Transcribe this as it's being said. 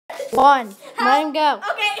1. Let him go.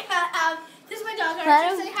 Okay, this is my dog.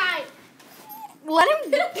 Let him Say hi. Let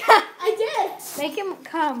him I did. make him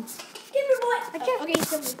come. Give your boy. I can't. Okay, he's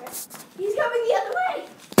coming. He's coming the other way.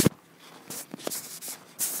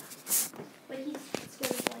 But he's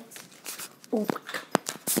scared of lights. Oh.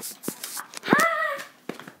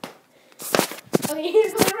 Okay,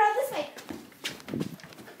 he's going around this way.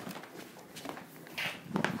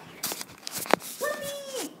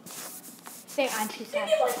 Puppy! Say I'm too Give sad.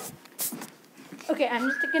 me one. Okay, I'm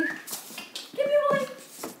just sticking. Give me one.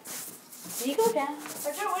 Did he go down?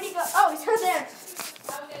 Archer, where'd he go? Oh, he's right there.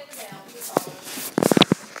 I'm getting down. He's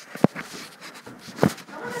following.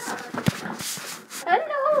 I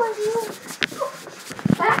know.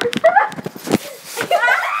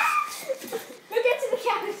 Go get to the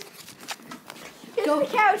couch. Get Go. to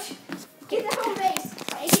the couch. Get the home base.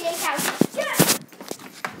 AKA couch. Get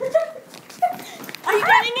Are you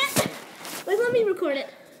getting it? Wait, let me record it.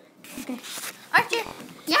 Okay. Archer.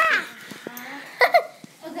 Yeah.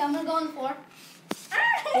 Okay, I'm gonna go on the floor.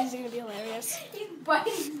 This is gonna be hilarious. He's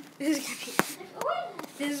biting. This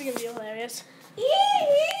is gonna be hilarious.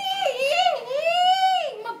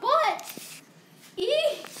 My butt.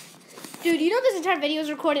 Dude, you know this entire video is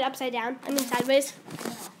recorded upside down? I mean sideways.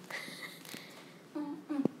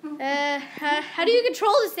 How do you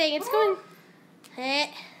control this thing? It's going.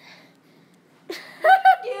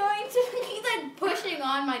 Doing to me like pushing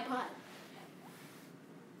on my butt.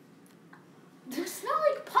 They smell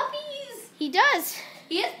like puppies. He does.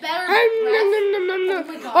 He has better Nom, breath. nom, nom, nom, Oh nom.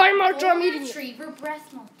 my god. I'm Archer, I'm Golden eating it. retriever breath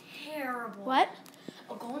smells terrible. What?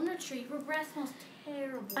 A golden retriever breath smells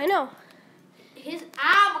terrible. I know. His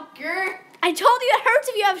girl. I told you it hurts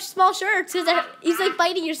if you have small shirts because he's like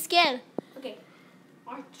biting your skin. Okay.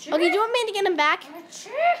 Archer. Okay, do you want me to get him back? Archer.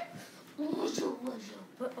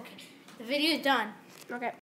 Okay. The video is done. Okay.